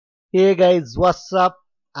Hey guys, what's up?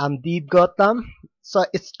 I'm Deep Gautam. So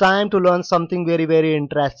it's time to learn something very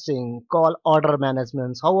interesting called order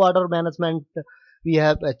management. How order management we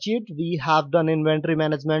have achieved? We have done inventory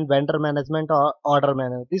management, vendor management, or order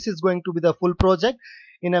management. This is going to be the full project.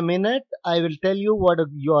 In a minute, I will tell you what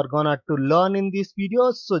you are gonna to learn in this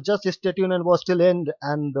video. So just stay tuned and watch till end,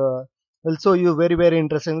 and will show you very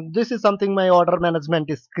interesting. This is something my order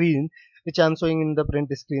management screen which I'm showing in the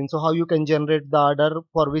print screen. So how you can generate the order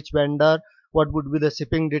for which vendor, what would be the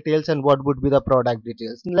shipping details, and what would be the product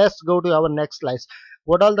details. Let's go to our next slide.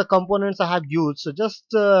 What all the components I have used. So just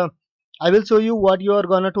I will show you what you are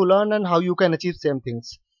gonna to learn and how you can achieve same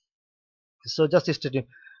things. So just stay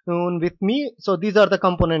tuned with me. So these are the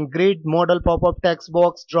component: grid, model, pop-up, text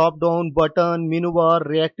box, drop down, button, menu bar,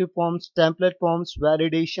 reactive forms, template forms,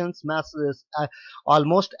 validations, messages,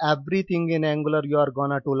 almost everything in Angular you are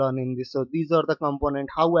gonna to learn in this. So these are the component,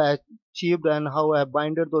 how I achieved and how I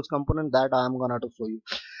binded those components, that I am gonna to show you.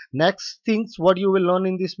 Next things what you will learn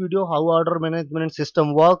in this video: how order management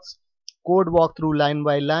system works, code walkthrough line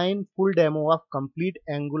by line, full demo of complete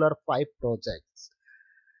Angular 5 projects.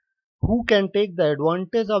 Who can take the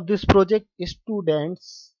advantage of this project?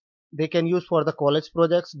 Students, they can use for the college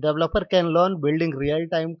projects. Developer can learn building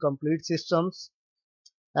real-time complete systems,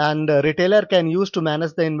 and retailer can use to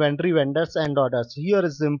manage the inventory, vendors, and orders. Here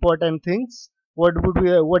is the important things. What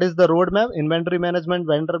is the roadmap? Inventory management,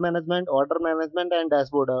 vendor management, order management, and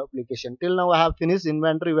dashboard application. Till now I have finished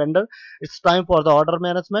inventory, vendor. It's time for the order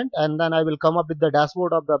management, and then I will come up with the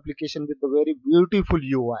dashboard of the application with the very beautiful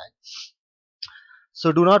UI.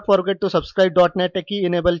 So do not forget to subscribe .NET Techie,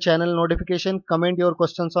 enable channel notification, comment your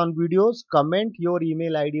questions on videos, comment your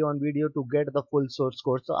email ID on video to get the full source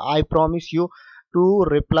code. So I promise you to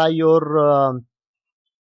reply your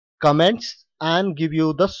comments and give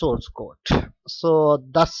you the source code. So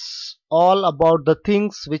that's all about the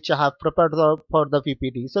things which I have prepared for the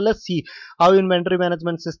PPT. So let's see how inventory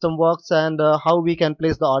management system works and how we can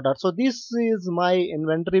place the order. So this is my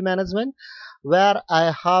inventory management where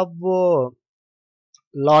I have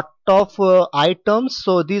lot of items.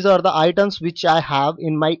 So these are the items which I have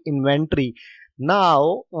in my inventory.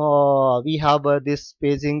 Now we have this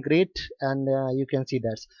paging grid, and you can see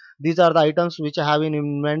that these are the items which I have in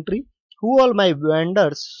inventory. Who are my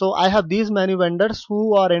vendors? So I have these many vendors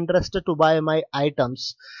who are interested to buy my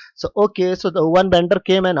items. So okay, so the one vendor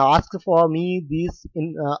came and asked for me these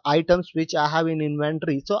items which I have in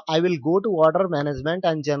inventory. So I will go to order management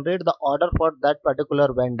and generate the order for that particular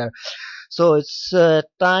vendor. So it's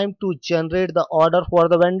time to generate the order for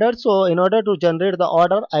the vendor. So in order to generate the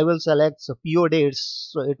order, I will select PO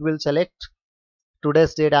dates. So it will select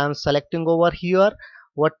today's date. I am selecting over here.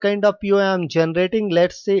 What kind of PO I am generating?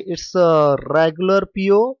 Let's say it's a regular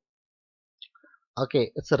PO.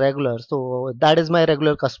 Okay, it's a regular. So that is my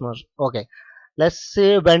regular customer. Okay. Let's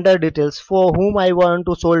say vendor details for whom I want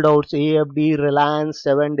to sold out: AFD, Reliance,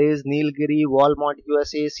 7 Days, Nilgiri, Walmart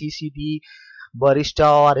USA, CCD, Barista,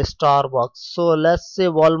 or Starbucks. So let's say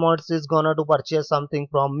Walmart is gonna to purchase something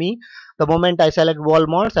from me. The moment I select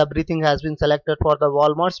Walmart, everything has been selected for the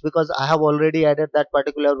Walmarts because I have already added that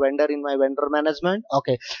particular vendor in my vendor management.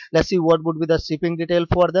 Okay, let's see what would be the shipping detail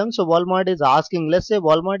for them. So Walmart is asking, let's say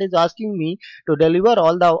Walmart is asking me to deliver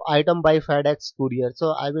all the item by FedEx courier.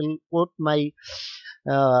 So I will put my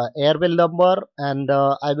airbill number, and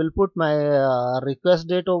I will put my request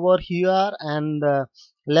date over here, and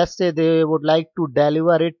let's say they would like to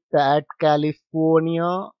deliver it at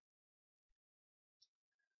California,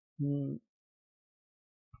 mm,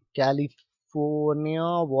 California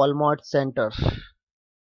Walmart Center.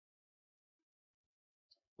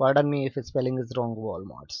 Pardon me if spelling is wrong.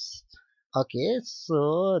 Walmarts. Okay,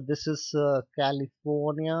 so this is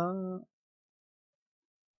California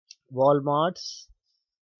Walmarts.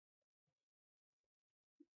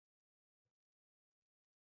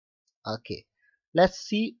 Okay, let's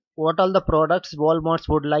see what all the products Walmarts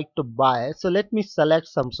would like to buy. So let me select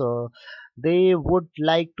some. So they would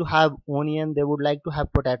like to have onion, they would like to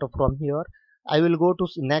have potato. From here I will go to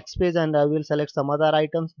next page and I will select some other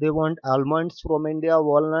items. They want almonds from India,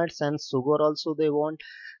 walnuts, and sugar also they want.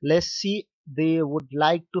 Let's see, they would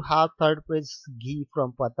like to have third page ghee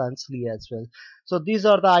from Patanjali as well. So these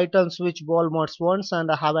are the items which Walmart wants,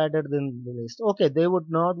 and I have added in the list. Okay, they would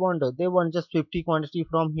not want, they want just 50 quantity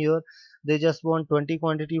from here, they just want 20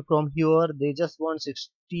 quantity from here, they just want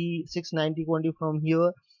 690 quantity from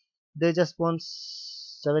here, they just want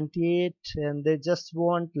 78, and they just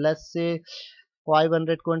want, let's say,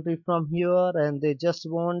 500 quantity from here, and they just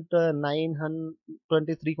want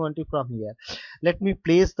 923 quantity from here. Let me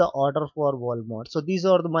place the order for Walmart. So these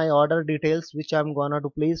are my order details which I'm gonna to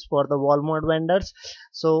place for the Walmart vendors.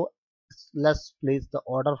 So let's place the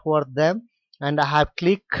order for them, and I have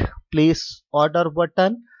clicked place order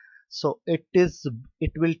button. So it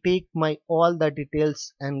will take my all the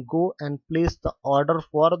details and go and place the order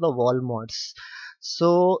for the wall mods.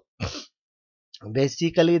 So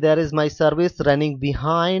basically there is my service running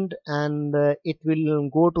behind, and it will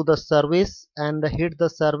go to the service and hit the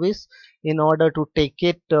service in order to take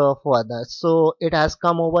it further. So it has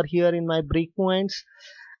come over here in my breakpoints,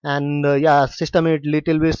 and yeah, system is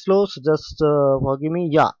little bit slow, so just forgive me.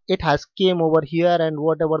 Yeah, it has came over here, and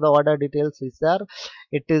whatever the order details is there,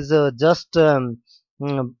 it is just mm,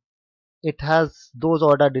 it has those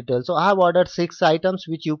order details. So I have ordered 6 items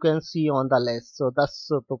which you can see on the list. So that's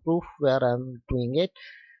the proof where I'm doing it,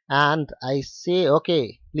 and I say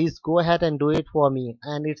okay, please go ahead and do it for me,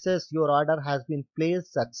 and it says your order has been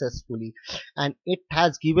placed successfully, and it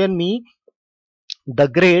has given me the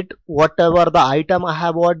grade whatever the item I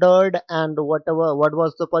have ordered, and whatever what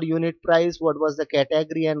was the per unit price, what was the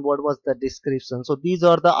category, and what was the description. So these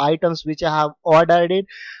are the items which I have ordered it.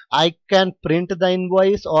 I can print the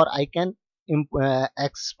invoice, or I can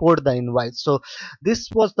export the invoice. So this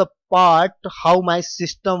was the part how my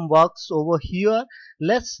system works over here.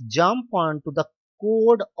 Let's jump on to the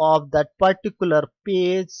code of that particular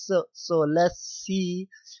page. So let's see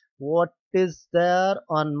what is there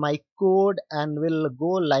on my code, and we'll go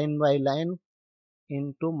line by line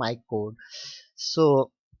into my code.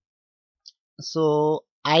 So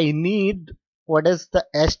I need what is the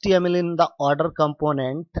HTML in the order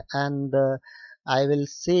component, and I will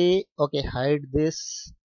say okay, hide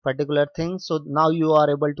this particular thing. So now you are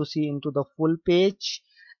able to see into the full page,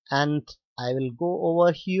 and I will go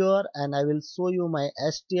over here and I will show you my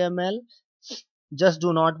HTML. Just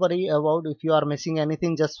do not worry about if you are missing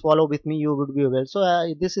anything, just follow with me, you would be well. So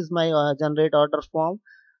this is my generate order form,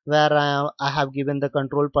 where I have given the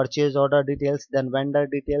control purchase order details, then vendor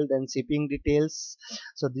detail, then shipping details.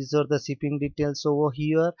 So these are the shipping details over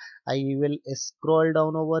here. I will scroll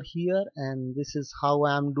down over here, and this is how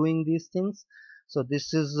I am doing these things. So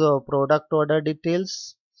this is product order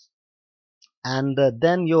details, and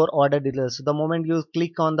then your order details. The moment you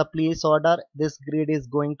click on the place order, this grid is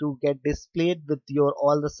going to get displayed with your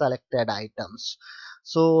all the selected items.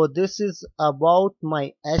 So this is about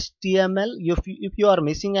my HTML. If you are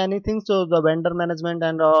missing anything, so the vendor management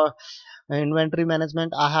and inventory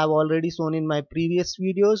management I have already shown in my previous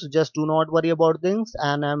videos. Just do not worry about things,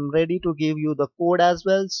 and I'm ready to give you the code as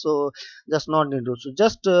well. So just not need to. So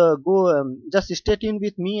just just stay tuned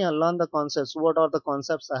with me and learn the concepts. What are the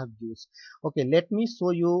concepts I have used? Okay, let me show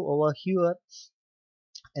you over here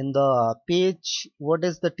in the page what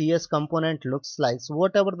is the TS component looks like. So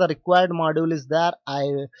whatever the required module is there,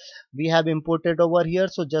 we have imported over here.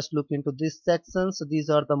 So just look into this section. So these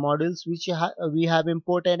are the modules which we have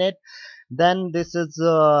imported it. Then this is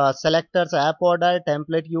selectors, app order,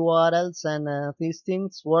 template URLs, and these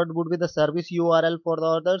things. What would be the service URL for the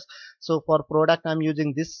orders? So for product I'm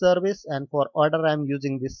using this service, and for order I'm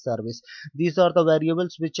using this service. These are the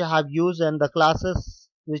variables which I have used, and the classes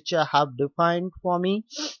which I have defined for me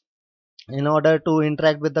in order to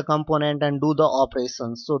interact with the component and do the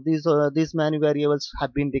operations. So these many variables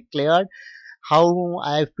have been declared. How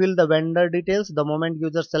I fill the vendor details: the moment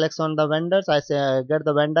user selects on the vendors, I say get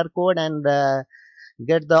the vendor code and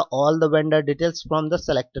get the all the vendor details from the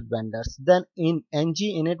selected vendors. Then in ng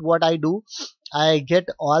init, what I do, I get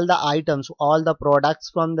all the items, all the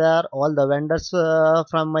products from there, all the vendors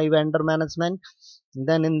from my vendor management.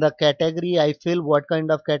 Then in the category, I fill what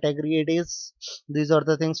kind of category it is. These are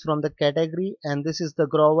the things from the category, and this is the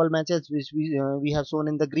global matches which we have shown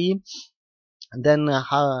in the green. Then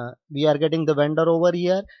we are getting the vendor over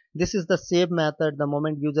here. This is the save method. The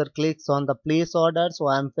moment user clicks on the place order, so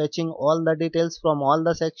I am fetching all the details from all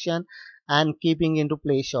the section and keeping into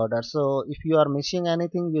place order. So if you are missing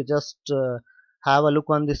anything, you just have a look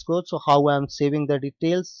on this code. So how I am saving the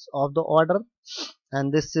details of the order.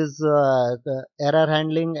 And this is the error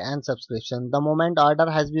handling and subscription. The moment order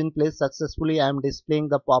has been placed successfully, I am displaying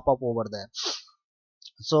the pop-up over there.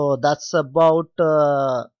 So that's about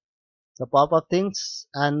the pop-up things.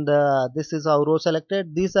 And this is how row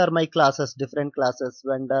selected. These are my classes, different classes: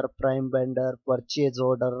 vendor, prime vendor, purchase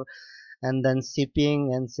order, and then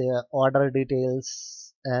shipping, and say order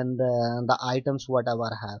details, and the items whatever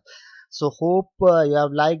I have. So hope you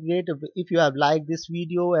have liked it. If you have liked this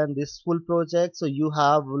video and this full project, so you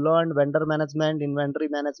have learned vendor management, inventory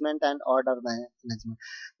management, and order management.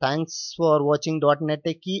 Thanks for watching .NET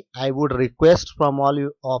Techie. I would request from all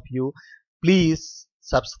of you, please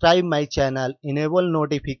subscribe my channel, enable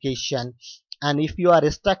notification, and if you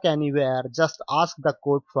are stuck anywhere, just ask the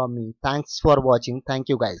code from me. Thanks for watching. Thank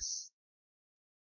you guys.